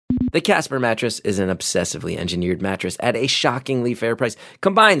The Casper mattress is an obsessively engineered mattress at a shockingly fair price.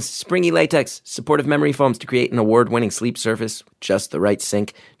 Combines springy latex, supportive memory foams to create an award-winning sleep surface, just the right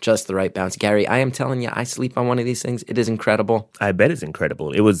sink, just the right bounce. Gary, I am telling you, I sleep on one of these things. It is incredible. I bet it's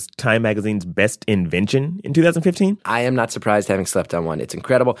incredible. It was Time Magazine's best invention in 2015. I am not surprised having slept on one. It's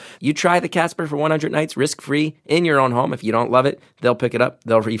incredible. You try the Casper for 100 nights, risk-free, in your own home. If you don't love it, they'll pick it up.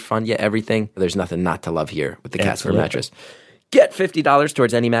 They'll refund you everything. There's nothing not to love here with the Casper mattress. Get $50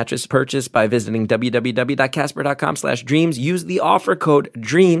 towards any mattress purchase by visiting www.casper.com/dreams. Use the offer code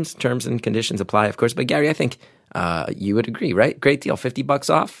DREAMS. Terms and conditions apply, of course. But Gary, I think you would agree, right? Great deal. $50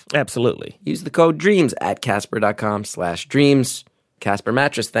 off. Absolutely. Use the code DREAMS at casper.com/dreams. Casper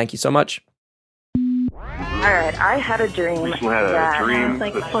mattress. Thank you so much. All right, I had a dream. You had a dream. I was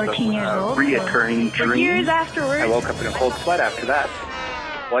like 14 years old. Reoccurring For dream. years afterwards. I woke up in a cold sweat after that.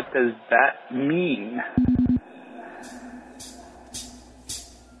 What does that mean?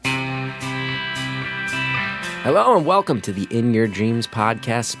 Hello and welcome to the In Your Dreams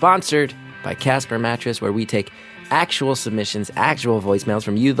podcast, sponsored by Casper Mattress, where we take actual submissions, actual voicemails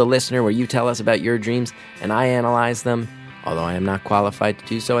from you, the listener, where you tell us about your dreams, and I analyze them, although I am not qualified to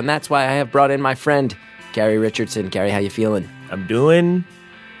do so. And that's why I have brought in my friend, Gary Richardson. Gary, how you feeling? I'm doing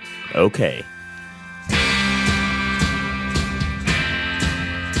okay.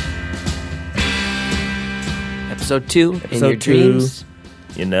 Episode 2, In Your Episode 2. Dreams.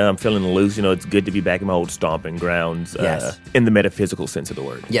 You know, I'm feeling loose. You know, it's good to be back in my old stomping grounds. Yes. In the metaphysical sense of the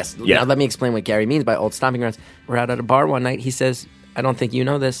word. Yes. Yeah. Now let me explain what Gary means by old stomping grounds. We're out at a bar one night. He says, I don't think you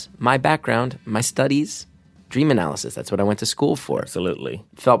know this. My background, my studies, dream analysis. That's what I went to school for. Absolutely.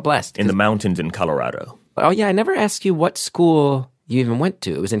 Felt blessed. In the mountains in Colorado. Oh, yeah. I never asked you what school you even went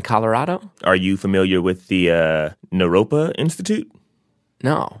to. It was in Colorado? Are you familiar with the Naropa Institute?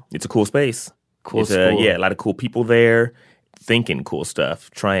 No. It's a cool space. Cool It's school. yeah, a lot of cool people there, thinking cool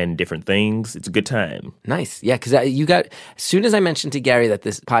stuff, trying different things. It's a good time. Nice. Yeah, because you got, as soon as I mentioned to Gary that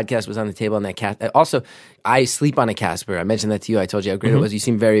this podcast was on the table and that also, I sleep on a Casper. I mentioned that to you. I told you how great it was. You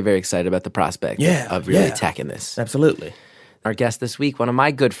seem very, very excited about the prospect of really attacking this. Absolutely. Our guest this week, one of my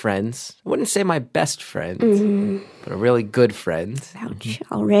good friends. I wouldn't say my best friend, but a really good friend. Ouch.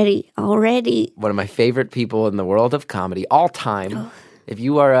 Already. One of my favorite people in the world of comedy, all time. If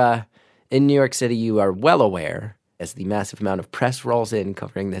you are in New York City, you are well aware as the massive amount of press rolls in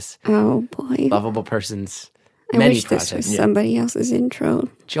covering this Oh, boy. lovable person's I many wish projects. this was somebody else's intro.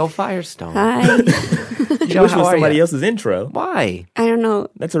 Joe Firestone. Hi. Joe, Which how was are somebody you? else's intro. Why? I don't know.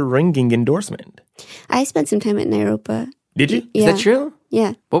 That's a ringing endorsement. I spent some time at Naropa. Did you? Is Yeah. that true?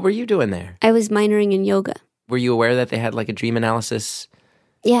 Yeah. What were you doing there? I was minoring in yoga. Were you aware that they had like a dream analysis?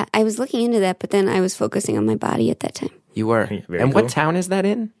 Yeah, I was looking into that, but then I was focusing on my body at that time. You were. Very And cool. what town is that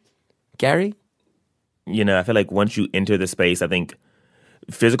in? Gary? You know, I feel like once you enter the space, I think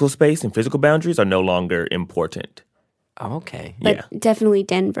physical space and physical boundaries are no longer important. Oh, okay. But Yeah. definitely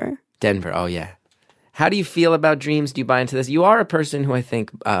Denver. Denver. Oh, yeah. How do you feel about dreams? Do you buy into this? You are a person who I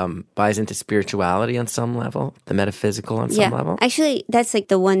think buys into spirituality on some level, the metaphysical on some level. Actually, that's like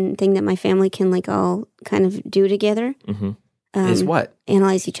the one thing that my family can like all kind of do together. Is what?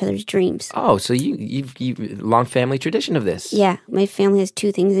 Analyze each other's dreams. Oh, so you've long family tradition of this. Yeah, my family has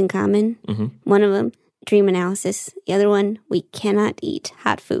two things in common. One of them, dream analysis. The other one, we cannot eat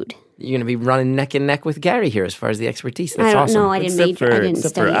hot food. You're going to be running neck and neck with Gary here as far as the expertise. That's I don't awesome. know. I didn't major. I didn't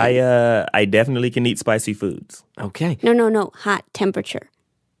Except for study it. I definitely can eat spicy foods. Okay. No. Hot temperature.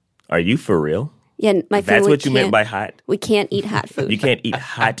 Are you for real? Yeah, my family That's what you meant can't- by hot? We can't eat hot food. You can't eat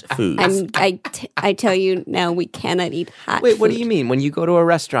hot foods. I tell you now, we cannot eat hot Wait, food. what do you mean? When you go to a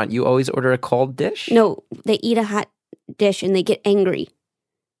restaurant, you always order a cold dish? No, they eat a hot dish and they get angry.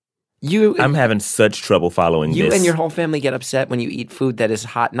 I'm having such trouble following You this. and your whole family get upset when you eat food that is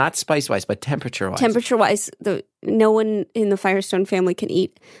hot, not spice-wise, but temperature-wise. Temperature-wise, no one in the Firestone family can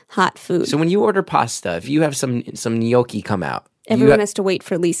eat hot food. So when you order pasta, if you have some gnocchi come out, Everyone has to wait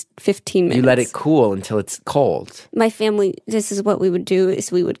for at least 15 minutes. you let it cool until it's cold. My family, this is what we would do,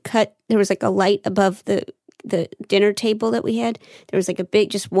 is we would cut, there was like a light above the dinner table that we had. There was like a big,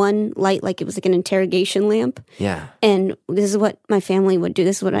 just one light, like it was like an interrogation lamp. Yeah. And this is what my family would do.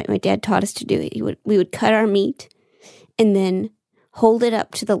 This is what my dad taught us to do. We would cut our meat and then hold it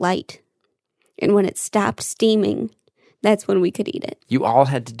up to the light. And when it stopped steaming, that's when we could eat it. You all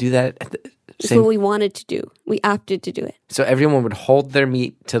had to do that at the It's same what we wanted to do. We opted to do it. So everyone would hold their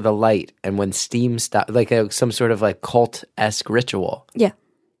meat to the light, and when steam stopped, like some sort of like cult-esque ritual. Yeah.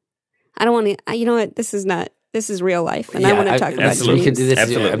 I don't want to, you know what? This is not this is real life, and I want to talk about absolutely. We can do dreams. this.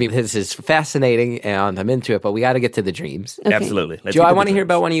 Absolutely. I mean, this is fascinating, and I'm into it. But we got to get to the dreams. Okay. Absolutely. Let's Joe, get I to want the to hear dreams.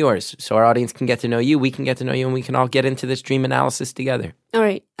 about one of yours, so our audience can get to know you. We can get to know you, and we can all get into this dream analysis together. All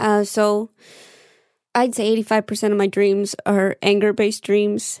right. So I'd say 85% of my dreams are anger-based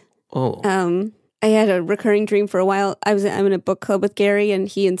dreams. Oh, I had a recurring dream for a while. I'm in a book club with Gary, and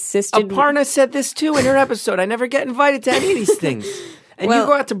he insisted. Aparna said this too in her episode. I never get invited to any of these things. And Well, you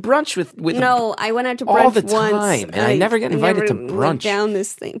go out to brunch with No, I went out to all brunch the once. time, and I never get invited to went brunch. down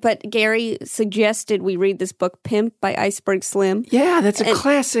this thing, but Gary suggested we read this book, Pimp by Iceberg Slim. Yeah, that's a And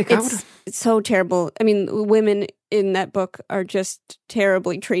classic. It's so terrible. I mean, women in that book are just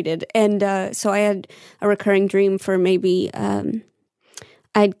terribly treated. And so I had a recurring dream for maybe,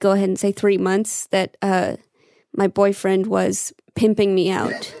 I'd go ahead and say 3 months that my boyfriend was pimping me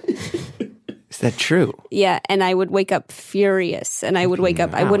out. Is that true? Yeah, and I would wake up furious, and I would wake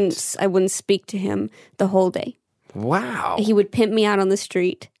up. I wouldn't speak to him the whole day. Wow. He would pimp me out on the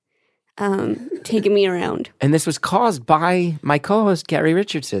street, taking me around. And this was caused by my co-host Gary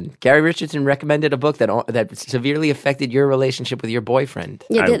Richardson. Gary Richardson recommended a book that severely affected your relationship with your boyfriend.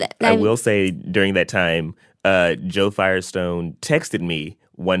 Yeah, I will say during that time, Joe Firestone texted me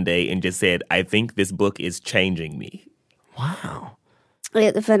one day and just said, "I think this book is changing me." Wow.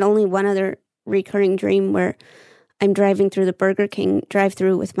 I've had only one other recurring dream where I'm driving through the Burger King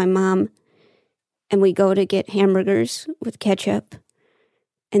drive-thru with my mom, and we go to get hamburgers with ketchup,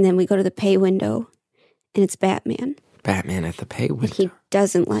 and then we go to the pay window, and it's Batman. Batman at the pay And window. he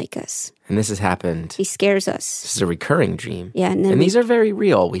doesn't like us. And this has happened. He scares us. This is a recurring dream. Yeah, and then And these are very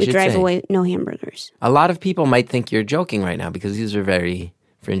real. We we should drive say. away, no hamburgers. A lot of people might think you're joking right now because these are very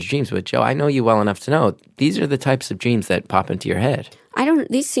fringe dreams. But Joe, I know you well enough to know these are the types of dreams that pop into your head.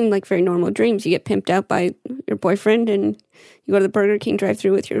 These seem like very normal dreams. You get pimped out by your boyfriend, and you go to the Burger King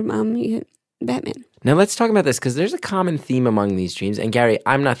drive-thru with your mom, you get Batman. Now let's talk about this because there's a common theme among these dreams. And Gary,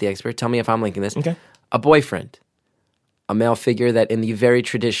 I'm not the expert. Tell me if I'm linking this. Okay. A boyfriend, a male figure that in the very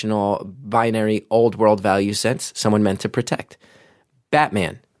traditional binary old world value sense, someone meant to protect.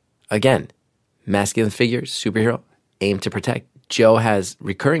 Batman, again, masculine figure, superhero, aimed to protect. Joe has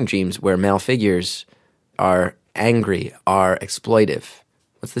recurring dreams where male figures are angry, are exploitive.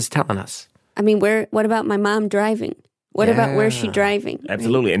 What's this telling us? I mean, what about my mom driving? What about where's she driving?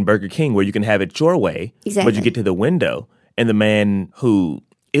 Absolutely. And Burger King, where you can have it your way, Exactly. but you get to the window, and the man who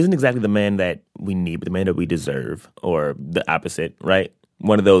isn't exactly the man that we need, but the man that we deserve, or the opposite, right?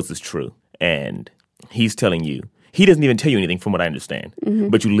 One of those is true. And he's telling you, he doesn't even tell you anything from what I understand,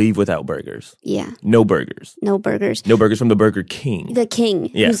 but you leave without burgers. Yeah, No burgers. no burgers. No burgers from the Burger King. The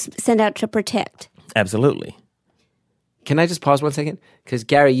king Yeah. who's sent out to protect. Absolutely. Can I just pause 1 second? Because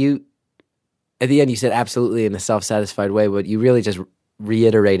Gary, you at the end you said absolutely in a self-satisfied way, but you really just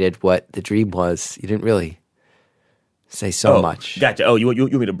reiterated what the dream was. You didn't really say so much. Gotcha. Oh, you want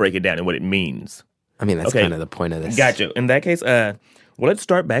me to break it down and what it means? I mean, that's Okay. kind of the point of this. Gotcha. In that case, well, let's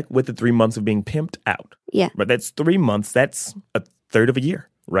start back with the 3 months of being pimped out. Yeah, But that's 3 months. That's a third of a year,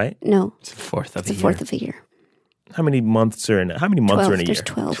 right? no, It's a fourth of it's a a year. fourth of a year. How many months are in a 12. year? There's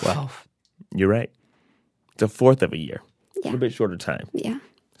 12. 12. You're right. It's a fourth of a year. A Yeah. little bit shorter time. Yeah.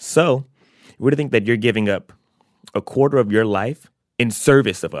 So, would you think that you're giving up a quarter of your life in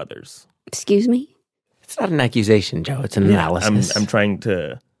service of others? Excuse me? It's not an accusation, Joe. It's an analysis. I'm trying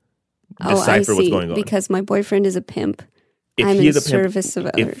to I decipher see. what's going on. Because my boyfriend is a pimp. If I'm he in is a pimp, service of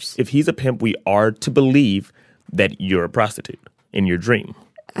others. If he's a pimp, we are to believe that you're a prostitute in your dream,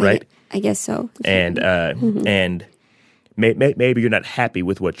 right? I guess so. And and maybe you're not happy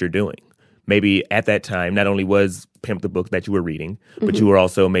with what you're doing. Maybe at that time, not only was Pimp the book that you were reading, but you were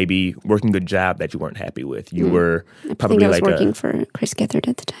also maybe working a job that you weren't happy with. You were I probably think I was like working for Chris Gethard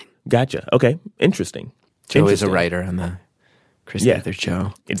at the time. Gotcha. Okay. Interesting. Joe is a Interesting. writer on the Chris Yeah. Gethard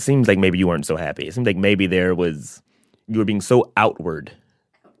show. It seems like maybe you weren't so happy. It seems like maybe you were being so outward,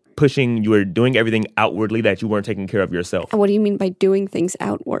 you were doing everything outwardly that you weren't taking care of yourself. And what do you mean by doing things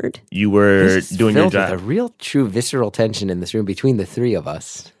outward? You were This is doing your filled with job. a real, true, visceral tension in this room between the three of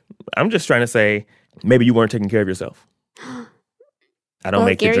us. I'm just trying to say maybe you weren't taking care of yourself. I don't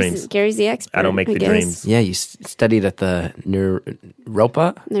make the dreams. Gary's the expert. I don't make the guess. dreams. Yeah, you studied at the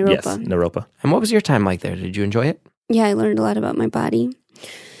Naropa. Naropa. Yes, Naropa. And what was your time like there? Did you enjoy it? Yeah, I learned a lot about my body.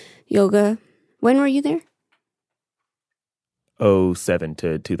 Yoga. When were you there? 07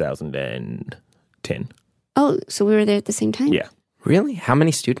 to 2010. Oh, so we were there at the same time? Yeah. Really? How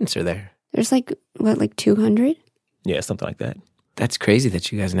many students are there? There's like 200? Yeah, something like that. That's crazy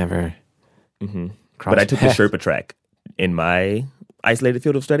that you guys never crossed But I took the paths. Sherpa track in my isolated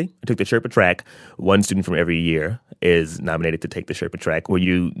field of study. I took the Sherpa track. One student from every year is nominated to take the Sherpa track, where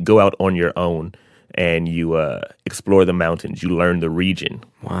you go out on your own and you explore the mountains. You learn the region.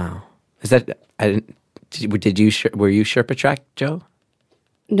 Wow. Is that, were you Sherpa Track, Joe?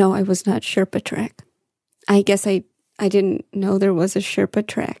 No, I was not Sherpa Track. I guess I didn't know there was a Sherpa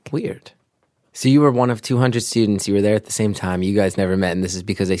Track. Weird. So you were one of 200 students. You were there at the same time. You guys never met, and this is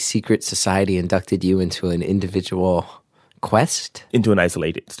because a secret society inducted you into an individual quest? Into an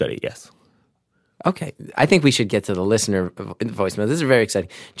isolated study, yes. Okay. I think we should get to the listener voicemail. This is very exciting.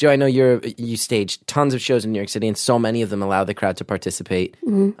 Joe, I know you staged tons of shows in New York City, and so many of them allow the crowd to participate.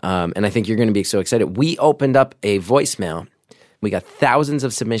 And I think you're going to be so excited. We opened up a voicemail. We got thousands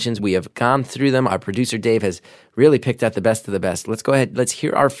of submissions. We have gone through them. Our producer, Dave, has really picked out the best of the best. Let's go ahead. Let's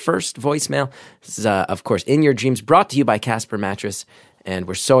hear our first voicemail. This is, of course, In Your Dreams, brought to you by Casper Mattress. And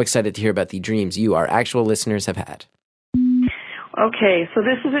we're so excited to hear about the dreams you, our actual listeners, have had. Okay, so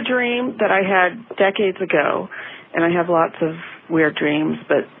this is a dream that I had decades ago, and I have lots of weird dreams,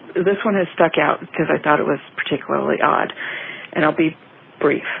 but this one has stuck out because I thought it was particularly odd, and I'll be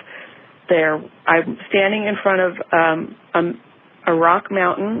brief. I'm standing in front of a rock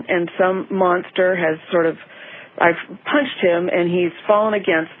mountain, and some monster has I've punched him, and he's fallen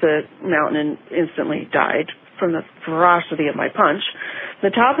against the mountain and instantly died from the ferocity of my punch.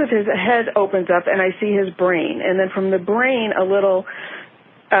 The top of his head opens up, and I see his brain. And then from the brain, a little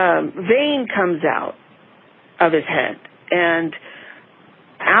vein comes out of his head. And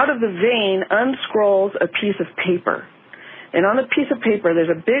out of the vein unscrolls a piece of paper. And on the piece of paper, there's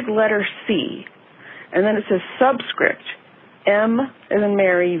a big letter C. And then it says subscript, M as in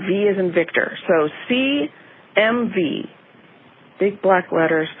Mary, V as in Victor. So CMV, big black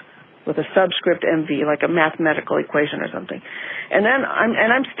letters with a subscript MV, like a mathematical equation or something. And then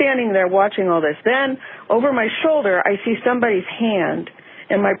I'm standing there watching all this. Then over my shoulder, I see somebody's hand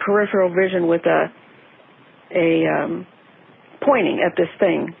in my peripheral vision with a pointing at this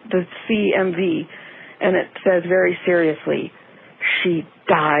thing, the CMV, and it says very seriously, "She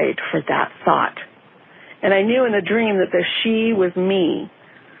died for that thought." And I knew in the dream that the she was me.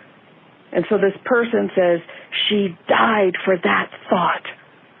 And so this person says, "She died for that thought."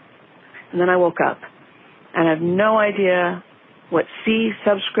 And then I woke up, and I have no idea what C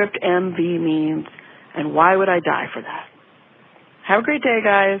subscript MV means, and why would I die for that? Have a great day,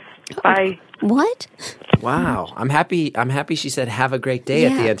 guys. Bye. What? Wow. I'm happy she said have a great day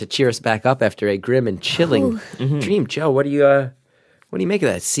at the end to cheer us back up after a grim and chilling dream. Joe, what do you make of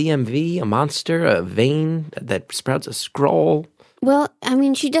that? CMV, a monster, a vein that sprouts a scroll? Well, I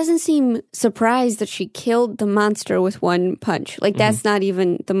mean, she doesn't seem surprised that she killed the monster with one punch. Like, that's not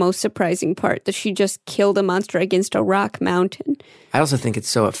even the most surprising part, that she just killed a monster against a rock mountain. I also think it's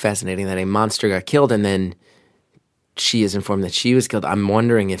so fascinating that a monster got killed and then she is informed that she was killed. I'm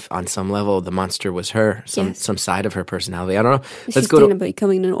wondering if on some level the monster was her, some side of her personality. I don't know. She's thinking about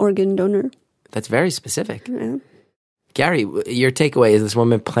becoming an organ donor. That's very specific. Yeah. Gary, your takeaway is this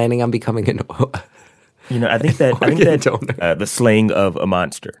woman planning on becoming an I think that the slaying of a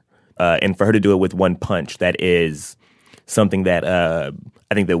monster, and for her to do it with one punch, that is something that I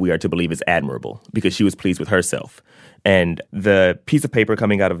think that we are to believe is admirable, because she was pleased with herself. And the piece of paper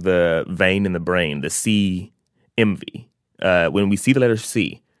coming out of the vein in the brain, the CMV, when we see the letter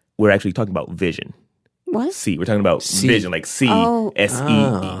C, we're actually talking about vision. What? C. We're talking about vision, like C, S-E-E.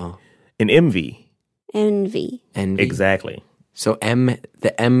 Oh. And MV. Envy. Exactly. So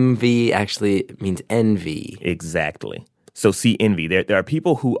the MV actually means envy. Exactly. So see envy. There are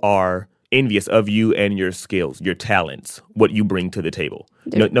people who are envious of you and your skills, your talents, what you bring to the table.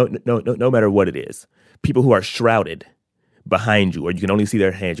 No matter what it is. People who are shrouded behind you, or you can only see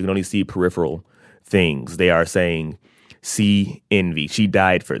their hands, you can only see peripheral things. They are saying, see envy. She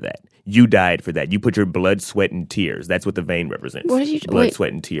died for that. You died for that. You put your blood, sweat, and tears. That's what the vein represents. What did you blood,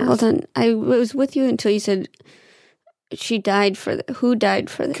 sweat, and tears. Hold on. I was with you until you said she died for who died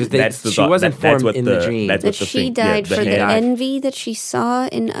for that? Because she wasn't formed in the dream. That she died for the envy that she saw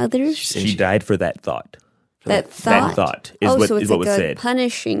in others? She died for that thought. That thought? That thought is what was like said.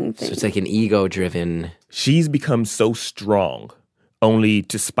 Punishing thing. So it's like an ego-driven. She's become so strong only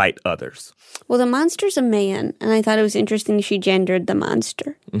to spite others. Well, the monster's a man, and I thought it was interesting she gendered the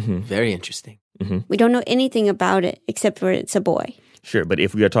monster. Mm-hmm. Very interesting. Mm-hmm. We don't know anything about it except for it's a boy. Sure, but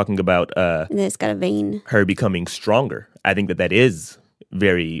if we are talking about and then it's got a vein, her becoming stronger, I think that is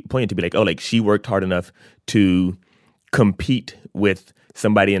very poignant to be like, oh, like she worked hard enough to compete with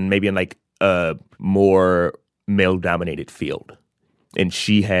somebody in like a more male-dominated field. And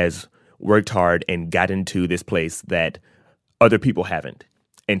she has worked hard and gotten to this place that other people haven't.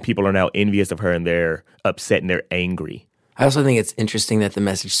 And people are now envious of her, and they're upset and they're angry I also think it's interesting that the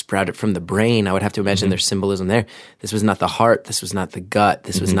message sprouted from the brain. I would have to imagine there's symbolism there. This was not the heart. This was not the gut.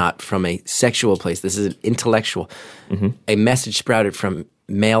 This was not from a sexual place. This is an intellectual. A message sprouted from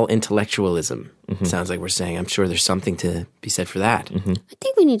male intellectualism. Sounds like we're saying. I'm sure there's something to be said for that. I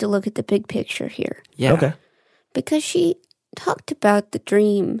think we need to look at the big picture here. Yeah. Okay. Because she talked about the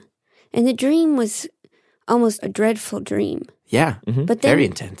dream, and the dream was almost a dreadful dream. Yeah. But then Very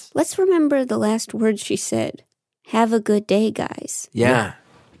intense. let's remember the last words she said. Have a good day, guys. Yeah.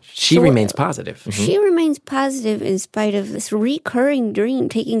 She So, remains positive. She remains positive in spite of this recurring dream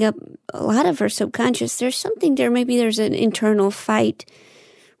taking up a lot of her subconscious. There's something there. Maybe there's an internal fight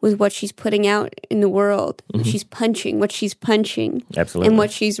with what she's putting out in the world. She's punching what she's punching. Absolutely. And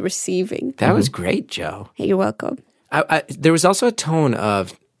what she's receiving. That was great, Joe. Hey, you're welcome. There was also a tone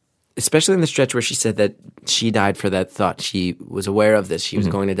of, especially in the stretch where she said that she died for that thought. She was aware of this. She was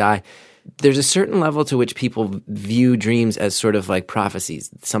going to die. There's a certain level to which people view dreams as sort of like prophecies.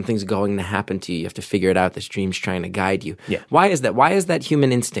 Something's going to happen to you. You have to figure it out. This dream's trying to guide you. Yeah. Why is that? Why is that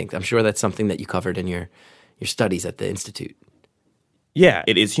human instinct? I'm sure that's something that you covered in your studies at the Institute. Yeah,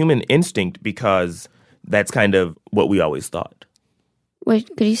 it is human instinct because that's kind of what we always thought. Wait,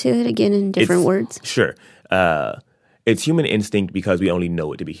 could you say that again in different It's- words? Sure. It's human instinct because we only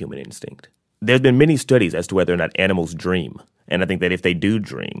know it to be human instinct. There's been many studies as to whether or not animals dream. And I think that if they do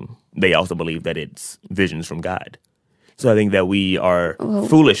dream, they also believe that it's visions from God. So I think that we are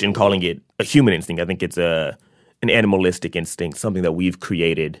foolish in calling it a human instinct. I think it's an animalistic instinct, something that we've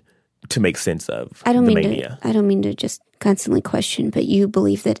created to make sense of I don't the mean mania. to. I don't mean to just constantly question, but you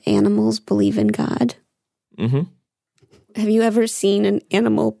believe that animals believe in God. Mm-hmm. Have you ever seen an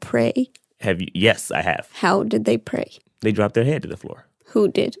animal pray? Have you? Yes, I have. How did they pray? They drop their head to the floor. Who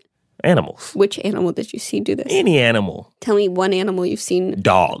did? Animals. Which animal did you see do this? Any animal. Tell me one animal you've seen.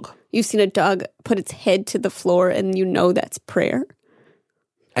 Dog. You've seen a dog put its head to the floor, and you know that's prayer.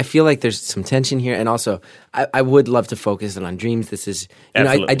 I feel like there's some tension here, and also I would love to focus on dreams. This is,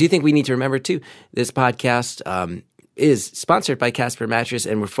 I do think we need to remember too. This podcast is sponsored by Casper Mattress,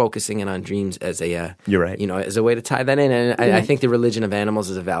 and we're focusing in on dreams as a You're right. as a way to tie that in. And I think the religion of animals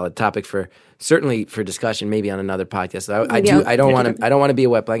is a valid topic for discussion, maybe on another podcast. I don't want to be a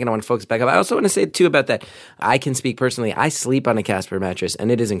wet blanket. I want to focus back up. I also want to say too about that. I can speak personally. I sleep on a Casper mattress,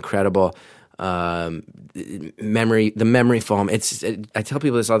 and it is incredible. The memory foam. I tell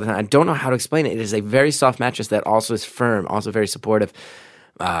people this all the time. I don't know how to explain it. It is a very soft mattress that also is firm, also very supportive.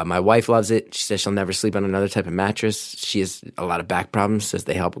 My wife loves it. She says she'll never sleep on another type of mattress. She has a lot of back problems. Says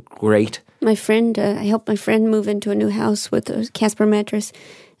they help great. My friend, I helped my friend move into a new house with a Casper mattress,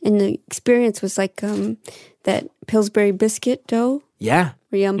 and the experience was like that Pillsbury biscuit dough. Yeah.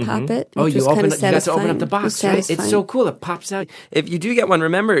 Where you unpop it. Oh, which you was kinda got to open up the satisfying. It was box, right? It's satisfying. so cool. It pops out. If you do get one,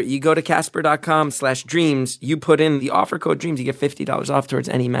 remember, you go to Casper.com/dreams. You put in the offer code DREAMS. You get $50 off towards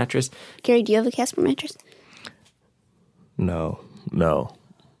any mattress. Gary, do you have a Casper mattress? No,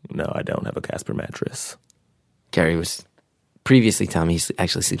 I don't have a Casper mattress. Gary was previously telling me he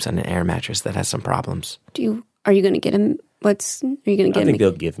actually sleeps on an air mattress that has some problems. Are you going to get him? Are you going to get I think him?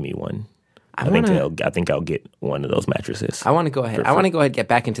 they'll give me one. I think I'll get one of those mattresses. I want to go ahead. I want to go ahead and get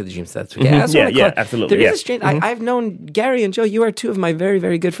back into the dream stuff. Okay? I also Yeah, wanna yeah, call- absolutely, There is yeah. a strange. I've known Gary and Joe. You are two of my very,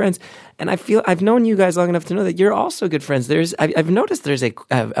 very good friends, and I feel I've known you guys long enough to know that you're also good friends. I've noticed there's a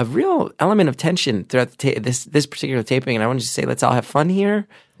real element of tension throughout this particular taping, and I want to just say let's all have fun here.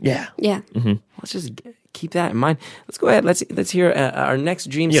 Yeah. Yeah. Let's just keep that in mind. Let's go ahead. Let's hear our next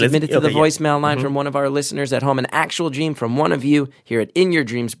dream submitted to the voicemail line from one of our listeners at home. An actual dream from one of you here at In Your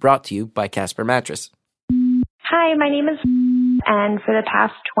Dreams, brought to you by Casper Mattress. Hi, my name is, and for the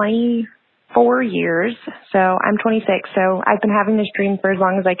past 24 years, so I'm 26, so I've been having this dream for as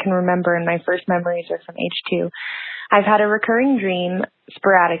long as I can remember, and my first memories are from age 2. I've had a recurring dream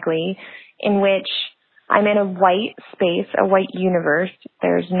sporadically in which I'm in a white space, a white universe.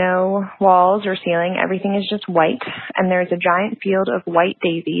 There's no walls or ceiling. Everything is just white, and there's a giant field of white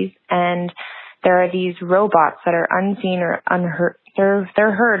daisies, and there are these robots that are unseen or unheard. They're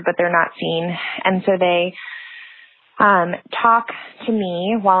heard, but they're not seen, and so they talk to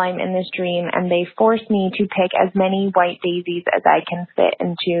me while I'm in this dream, and they force me to pick as many white daisies as I can fit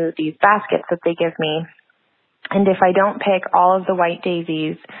into these baskets that they give me. And if I don't pick all of the white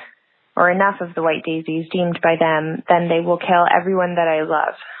daisies, or enough of the white daisies deemed by them, then they will kill everyone that I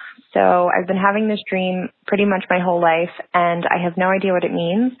love. So I've been having this dream pretty much my whole life, and I have no idea what it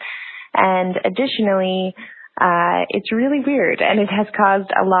means. And additionally, it's really weird, and it has caused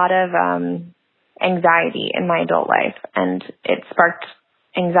a lot of anxiety in my adult life, and it sparked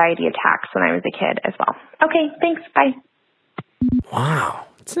anxiety attacks when I was a kid as well. Okay, thanks. Bye. Wow.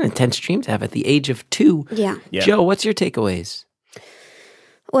 It's an intense dream to have at the age of 2. Yeah. Yeah. Joe, what's your takeaways?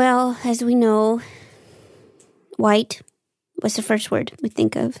 Well, as we know, white. What's the first word we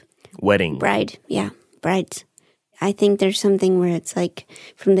think of? Wedding. Bride. Yeah, brides. I think there's something where it's like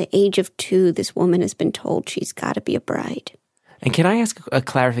from the age of 2, this woman has been told she's got to be a bride. And can I ask a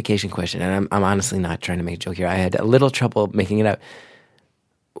clarification question? And I'm honestly not trying to make a joke here. I had a little trouble making it out.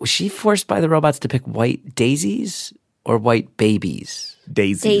 Was she forced by the robots to pick white daisies or white babies?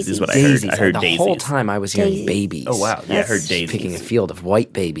 Daisies is what I Daisies. heard. I heard the daisies. whole time I was hearing Daisies. babies. Oh, wow. Yeah, I heard That's daisies. Picking a field of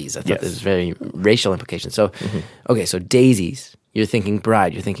white babies. I thought Yes. this was very racial implications. So, okay, so daisies. You're thinking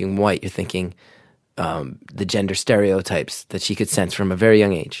bride. You're thinking white. You're thinking the gender stereotypes that she could sense from a very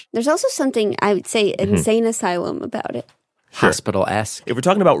young age. There's also something, I would say, insane asylum about it. Hospital-esque. If we're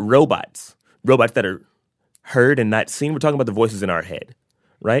talking about robots that are heard and not seen, we're talking about the voices in our head,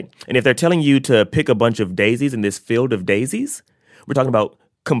 right? And if they're telling you to pick a bunch of daisies in this field of daisies, we're talking about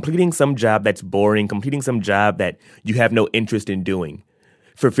completing some job that's boring, completing some job that you have no interest in doing,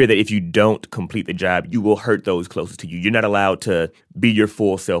 for fear that if you don't complete the job, you will hurt those closest to you. You're not allowed to be your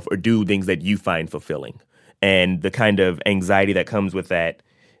full self or do things that you find fulfilling. And the kind of anxiety that comes with that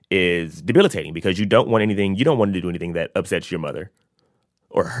is debilitating because you don't want to do anything that upsets your mother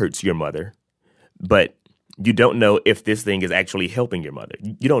or hurts your mother. But you don't know if this thing is actually helping your mother.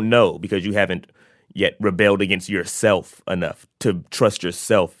 You don't know because you haven't yet rebelled against yourself enough to trust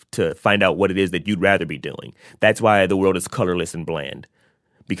yourself to find out what it is that you'd rather be doing. That's why the world is colorless and bland,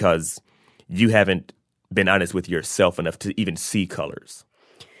 because you haven't been honest with yourself enough to even see colors.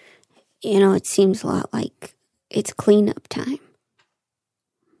 You know, it seems a lot like it's cleanup time.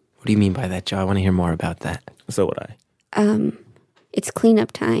 What do you mean by that, Joe? I want to hear more about that. So would I. It's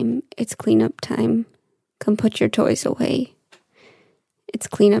cleanup time. It's cleanup time. Come put your toys away. It's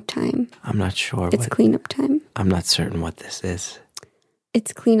cleanup time. I'm not sure. It's cleanup time. I'm not certain what this is.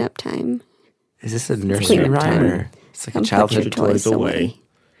 It's cleanup time. Is this a nursery cleanup rhyme time. or it's like Come a put childhood your toys toys away. away.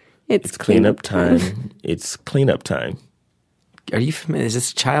 It's Cleanup time. It's cleanup time. Are you familiar? Is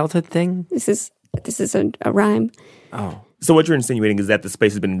this a childhood thing? This is a rhyme. Oh. So what you're insinuating is that the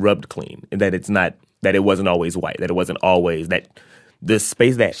space has been rubbed clean, and that that it wasn't always white, that it wasn't always, that the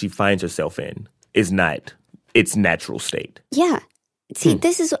space that she finds herself in is not its natural state. Yeah. See,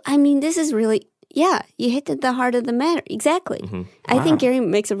 this is really, yeah, you hit the heart of the matter. Exactly. I think Gary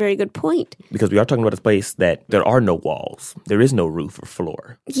makes a very good point. Because we are talking about a space that there are no walls. There is no roof or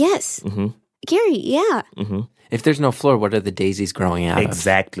floor. Yes. Gary, yeah. If there's no floor, what are the daisies growing out of?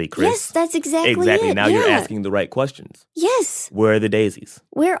 Exactly, Chris. Yes, that's exactly Exactly. it. Now yeah. you're asking the right questions. Yes. Where are the daisies?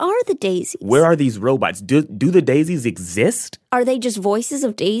 Where are the daisies? Where are these robots? Do the daisies exist? Are they just voices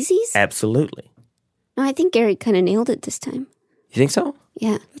of daisies? Absolutely. No, I think Gary kind of nailed it this time. You think so?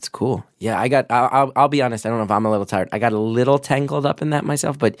 Yeah. That's cool. Yeah, I'll be honest, I don't know if I'm a little tired. I got a little tangled up in that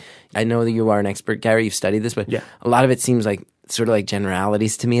myself, but I know that you are an expert, Gary. You've studied this, but Yeah. a lot of it seems like sort of like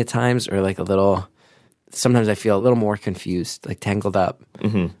generalities to me at times, or like sometimes I feel a little more confused, like tangled up.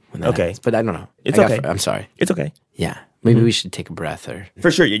 When that Okay. happens. But I don't know. It's okay. I'm sorry. It's okay. Yeah. Maybe we should take a breath or...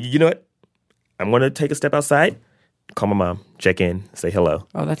 For sure. You know what? I'm going to take a step outside, call my mom, check in, say hello.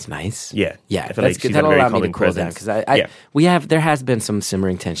 Oh, that's nice. Yeah. Yeah, I feel that's like good. she's That'll a very allow me to calming cool down presence. because there has been some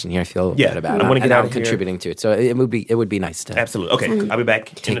simmering tension here. I feel a little Yeah. bit about I it. wanna get and out I'm of here. contributing to it. So it would be nice to... Absolutely. Okay. I'll be back.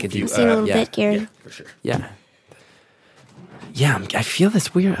 Take in a a few. deep- See you in a little yeah. bit, Gary. Yeah, for sure. Yeah. Yeah, I feel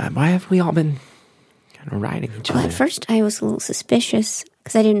this weird. Why have we all been kind of riding each Well, other? at first I was a little suspicious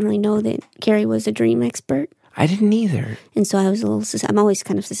because I didn't really know that Gary was a dream expert. I didn't either. And so I was I'm always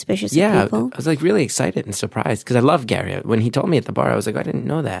kind of suspicious Yeah, of people. I was like really excited and surprised because I love Gary. When he told me at the bar, I was like, I didn't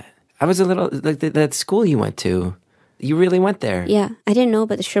know that. I was a little like that school you went to. You really went there. Yeah, I didn't know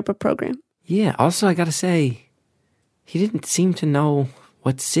about the Sherpa program. Yeah. Also, I got to say, he didn't seem to know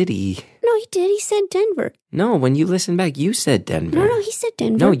what city. No, he did. He said Denver. No, when you listen back, you said Denver. No, he said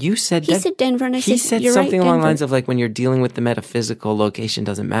Denver. No, you said He said Denver, and I he said, said "You're something right, along the Denver." lines of like when you're dealing with the metaphysical, location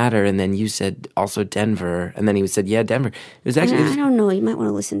doesn't matter, and then you said also Denver, and then he said, "Yeah, Denver." It was actually. I don't know. You might want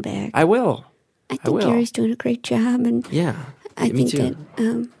to listen back. I will. I think will. Gary's doing a great job, and Yeah. I me think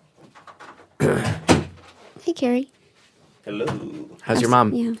too. that. Hey, Gary. Hello. How's your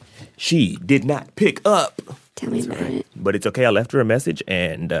mom? Yeah, She did not pick up, tell me about it. but it's okay. I left her a message,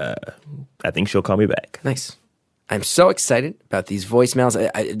 and I think she'll call me back. Nice. I'm so excited about these voicemails.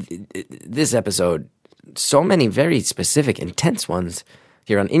 This episode, so many very specific, intense ones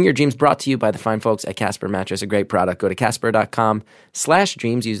here on In Your Dreams, brought to you by the fine folks at Casper Mattress, a great product. Go to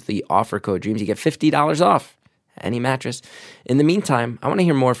casper.com/dreams. Use the offer code DREAMS. You get $50 off any mattress. In the meantime, I want to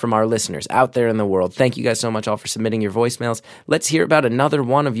hear more from our listeners out there in the world. Thank you guys so much all for submitting your voicemails. Let's hear about another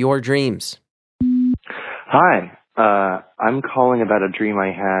one of your dreams. Hi, I'm calling about a dream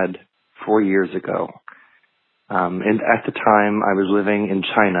I had 4 years ago. And at the time, I was living in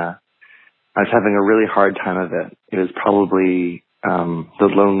China. I was having a really hard time of it. It was probably the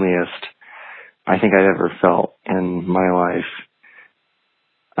loneliest I think I've ever felt in my life.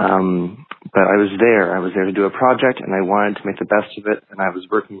 But I was there. I was there to do a project, and I wanted to make the best of it, and I was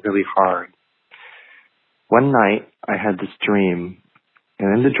working really hard. One night, I had this dream,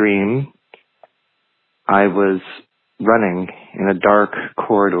 and in the dream, I was running in a dark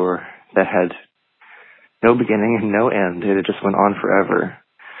corridor that had no beginning and no end. It just went on forever.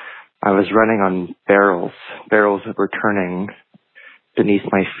 I was running on barrels that were turning beneath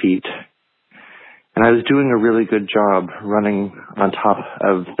my feet. And I was doing a really good job running on top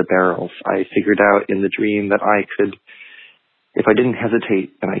of the barrels. I figured out in the dream that I could, if I didn't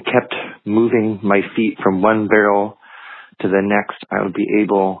hesitate and I kept moving my feet from one barrel to the next, I would be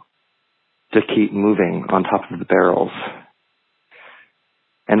able to keep moving on top of the barrels.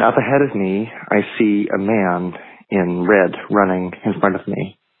 And up ahead of me, I see a man in red running in front of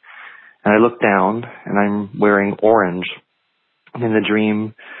me. And I look down, and I'm wearing orange. And in the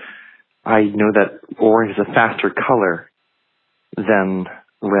dream, I know that orange is a faster color than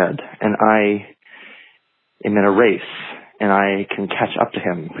red. And I am in a race, and I can catch up to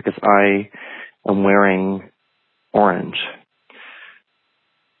him because I am wearing orange.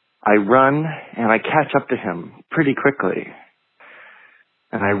 I run, and I catch up to him pretty quickly.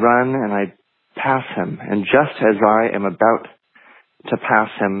 And I run, and I pass him. And just as I am about to pass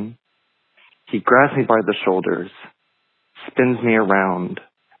him, he grabs me by the shoulders, spins me around,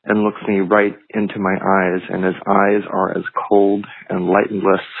 and looks me right into my eyes. And his eyes are as cold and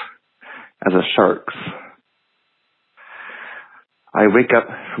lightless as a shark's. I wake up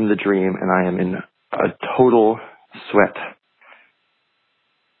from the dream, and I am in a total sweat.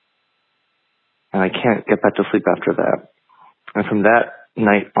 And I can't get back to sleep after that. And from that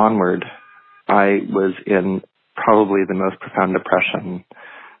night onward, I was in probably the most profound depression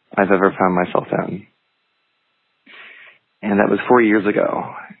I've ever found myself in. And that was 4 years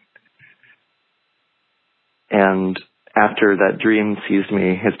ago. And after that dream seized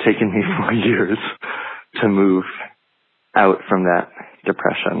me, it's taken me 4 years to move out from that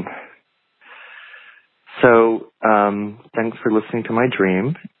depression. So, thanks for listening to my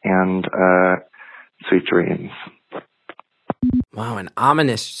dream, and sweet dreams. Wow, an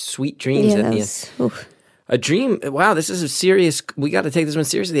ominous sweet dreams Yeah, at that the was, end. oof. A dream. Wow, this is a serious. We got to take this one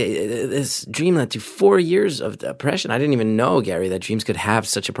seriously. This dream led to 4 years of depression. I didn't even know, Gary, that dreams could have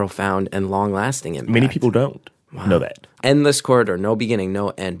such a profound and long-lasting impact. Many people don't know that. Endless corridor, no beginning,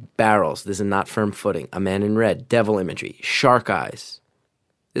 no end. Barrels. This is not firm footing. A man in red. Devil imagery. Shark eyes.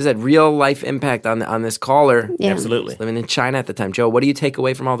 This had real life impact on this caller. Yeah. Absolutely. Living in China at the time. Joe, what do you take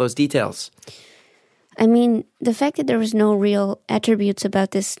away from all those details? I mean, the fact that there was no real attributes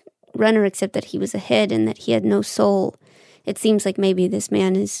about this runner except that he was ahead and that he had no soul. It seems like maybe this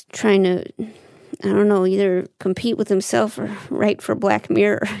man is trying to, I don't know, either compete with himself or write for Black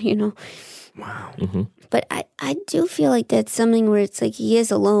Mirror, you know. Wow. Mm-hmm. But I do feel like that's something where it's like he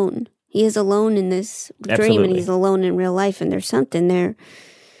is alone. He is alone in this dream, Absolutely. and he's alone in real life, and there's something there.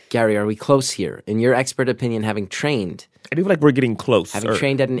 Gary, are we close here? In your expert opinion, having trained, I do feel like we're getting close. having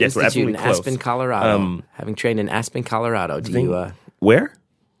trained at an Yes, we're institute in absolutely close. Aspen, Colorado, having trained in Aspen, Colorado, do you, Where?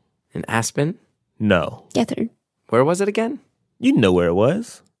 in Aspen? No. Catherine, Where was it again? You know where it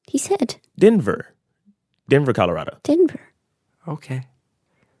was. he said Denver, Colorado. Denver. Okay.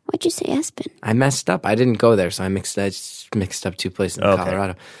 Why'd you say Aspen? I messed up. I didn't go there, so I just mixed up two places in Okay.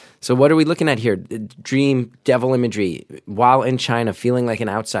 Colorado. So what are we looking at here? Dream, devil imagery, while in China, feeling like an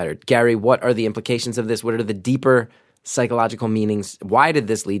outsider. Gary, what are the implications of this? What are the deeper psychological meanings? Why did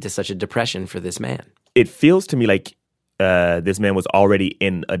this lead to such a depression for this man? It feels to me like this man was already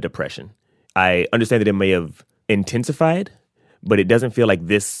in a depression. I understand that it may have intensified, but it doesn't feel like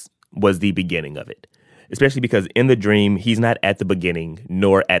this was the beginning of it. Especially because in the dream, he's not at the beginning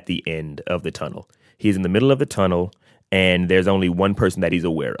nor at the end of the tunnel. He's in the middle of the tunnel, and there's only one person that he's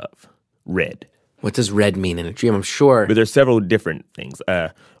aware of, Red. What does red mean in a dream? I'm sure. But there's several different things.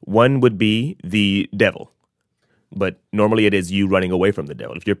 One would be the devil, but normally it is you running away from the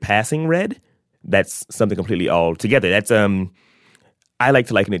devil. If you're passing Red, that's something completely all together. That's I like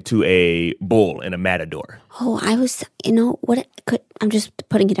to liken it to a bull and a matador. Oh, I was, you know, what could, I'm just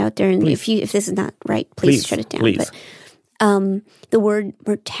putting it out there, and if this is not right, please shut it down. Please. But the word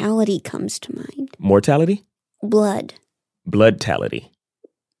mortality comes to mind. Mortality? Blood. Bloodtality.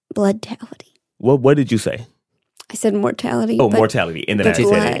 Bloodtality. What did you say? I said mortality. Oh, but mortality. And then but I said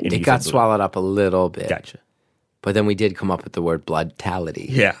blood. it. and It you got said blood. swallowed up a little bit. Gotcha. But then we did come up with the word bloodtality.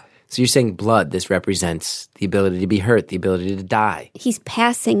 Yeah. So you're saying blood, this represents the ability to be hurt, the ability to die. He's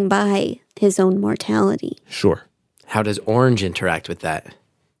passing by his own mortality. Sure. How does orange interact with that?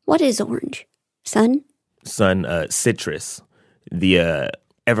 What is orange? Sun? Sun, citrus, the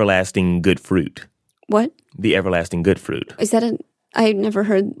everlasting good fruit. What? The everlasting good fruit. Is that I never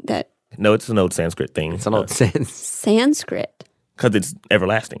heard that. No, it's an old Sanskrit thing. It's an old sense. Sanskrit? Because it's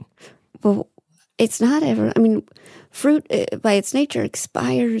everlasting. Well, it's not ever. I mean, fruit by its nature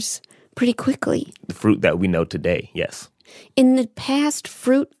expires pretty quickly. The fruit that we know today, yes. In the past,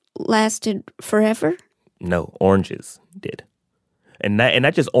 fruit lasted forever? No, oranges did. And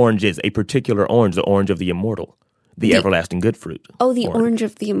not just oranges, a particular orange, the orange of the immortal, the everlasting good fruit. Oh, the orange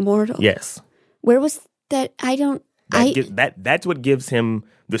of the immortal. Yes. Where was that? I don't... That's what gives him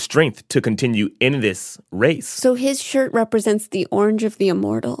the strength to continue in this race. So his shirt represents the orange of the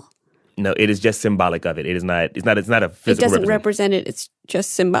immortal. No, it is just symbolic of it. It's not a physical It doesn't representation. represent it. It's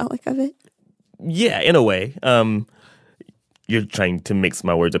just symbolic of it. Yeah, in a way. You're trying to mix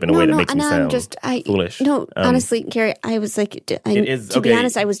my words up in a way that makes me sound foolish. No, honestly, Gary, I was like, to be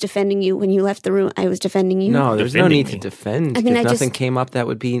honest, I was defending you when you left the room. I was defending you. No, there's no Defending need me. to defend. I mean, if I nothing just- came up that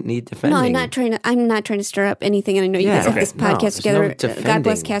would need defending. No, I'm not trying to stir up anything, and I know you guys have this No, podcast there's together. no defending. God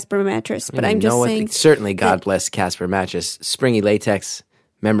bless Casper Mattress, but I'm just saying. Certainly, God bless Casper mattress. Springy latex,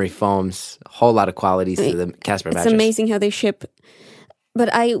 memory foams, a whole lot of qualities to the Casper It's mattress. amazing how they ship.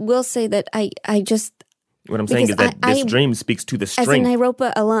 But I will say that I just, What I'm saying is Because that this I- dream speaks to the as a strength.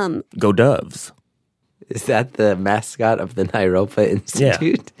 Nairopa alum, Go Doves. Is that the mascot of the Nairopa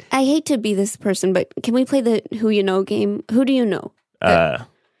Institute? I hate to be this person, but can we play the Who You Know game? Who do you know?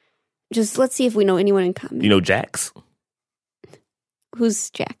 Just let's see if we know anyone in common. You know Jax? Who's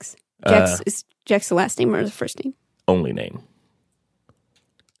Jax? Is Jax the last name or the first name? Only name.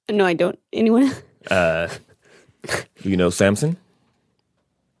 No, I don't. Anyone? You know Samson?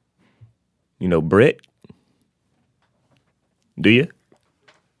 You know Britt? Do you?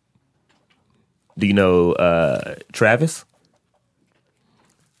 Do you know Travis?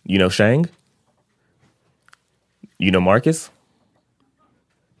 You know Shang? You know Marcus?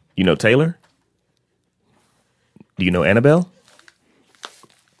 You know Taylor? Do you know Annabelle?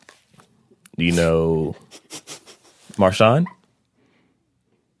 Do you know Marshawn?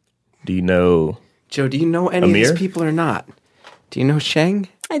 Do you know Joe, do you know any of these Amir? people or not? Do you know Sheng?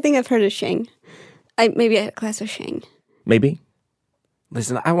 I think I've heard of Shang. Maybe I had a class with Shang. maybe?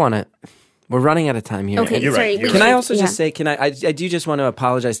 Listen, we're running out of time here. Okay, You're sorry. right, you're Can I right. also just say, I do just want to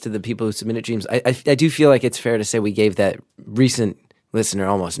apologize to the people who submitted dreams. I do feel like it's fair to say we gave that recent listener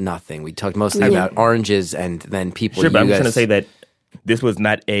almost nothing. We talked mostly about oranges and then people. Sure, but you I'm just guys- trying to say that this was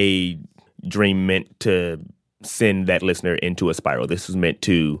not a dream meant to send that listener into a spiral. This was meant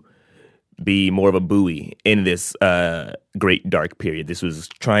to be more of a buoy in this great dark period. This was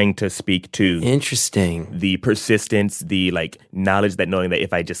trying to speak to Interesting. the persistence, the knowledge that knowing that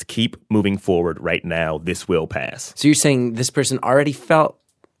if I just keep moving forward right now, this will pass. So you're saying this person already felt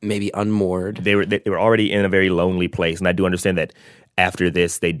maybe unmoored. They were already in a very lonely place, and I do understand that after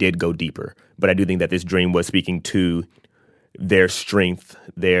this they did go deeper. But I do think that this dream was speaking to their strength,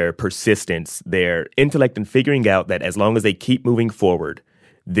 their persistence, their intellect, and figuring out that as long as they keep moving forward,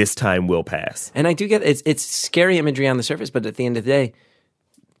 this time will pass. And I do get it's scary imagery on the surface, but at the end of the day,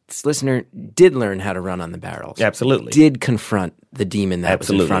 this listener did learn how to run on the barrels. Absolutely. Did confront the demon that was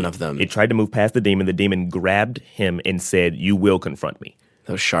in front of them. It tried to move past the demon. The demon grabbed him and said, "You will confront me."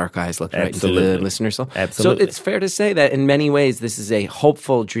 Those shark eyes looked right into Absolutely. the listener's soul. Absolutely. So it's fair to say that in many ways, this is a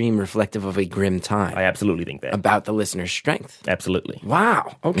hopeful dream reflective of a grim time I absolutely think that. about the listener's strength. Absolutely.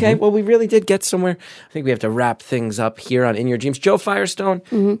 Wow. Okay. Well, we really did get somewhere. I think we have to wrap things up here on In Your Dreams. Joe Firestone,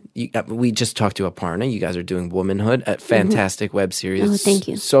 we just talked to Aparna. You guys are doing Womanhood, a fantastic web series. Oh, thank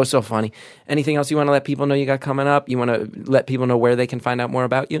you. So funny. Anything else you want to let people know you got coming up? You want to let people know where they can find out more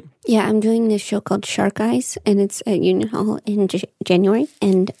about you? Yeah, I'm doing this show called Shark Eyes, and it's at Union Hall in January,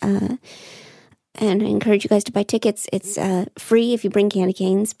 and I encourage you guys to buy tickets. It's free if you bring candy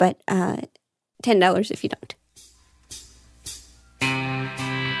canes, but $10 if you don't.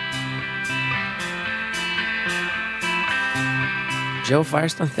 Joe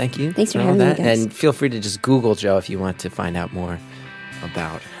Firestone, thank you. Thanks for all having me, that. guys. And feel free to just Google Joe if you want to find out more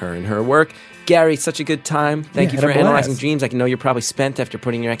about her and her work. Gary, such a good time. Thank you had for a blast. analyzing dreams. I know you're probably spent after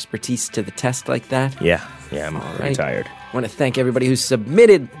putting your expertise to the test like that. Yeah, I'm very right. tired. I want to thank everybody who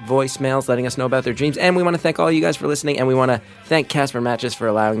submitted voicemails letting us know about their dreams. And we want to thank all you guys for listening. And we want to thank Casper Mattress for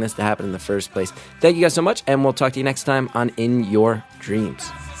allowing this to happen in the first place. Thank you guys so much. And we'll talk to you next time on In Your Dreams.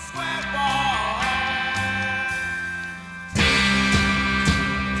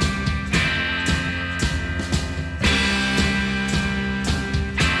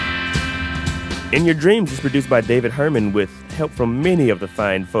 In Your Dreams is produced by David Herman with help from many of the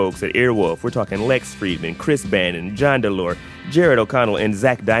fine folks at Earwolf. We're talking Lex Friedman, Chris Bannon, John DeLore, Jared O'Connell, and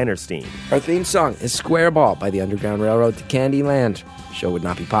Zach Dinerstein. Our theme song is Square Ball by the Underground Railroad to Candyland. The show would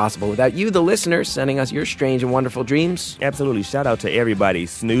not be possible without you, the listeners, sending us your strange and wonderful dreams. Absolutely. Shout out to everybody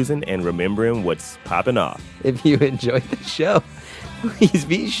snoozing and remembering what's popping off. If you enjoyed the show, please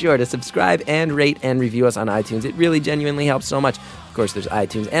be sure to subscribe and rate and review us on iTunes. It really genuinely helps so much. Of course, there's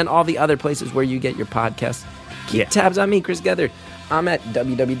iTunes and all the other places where you get your podcasts. Keep tabs on me, Chris Gethard. I'm at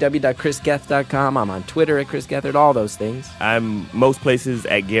www.chrisgeth.com. I'm on Twitter at Chris Gethard, all those things. I'm most places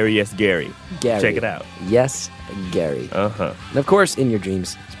at Gary S. Gary. Gary. Check it out. Yes, Gary. Uh-huh. And of course, In Your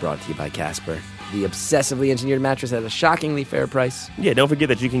Dreams is brought to you by Casper, the obsessively engineered mattress at a shockingly fair price. Yeah, don't forget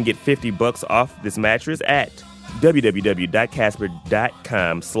that you can get $50 off this mattress at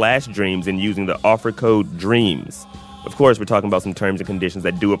www.casper.com/dreams and using the offer code DREAMS. Of course, we're talking about some terms and conditions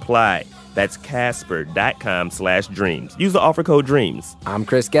that do apply. That's casper.com/dreams. Use the offer code DREAMS. I'm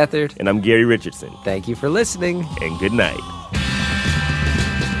Chris Gethard. And I'm Gary Richardson. Thank you for listening. And good night.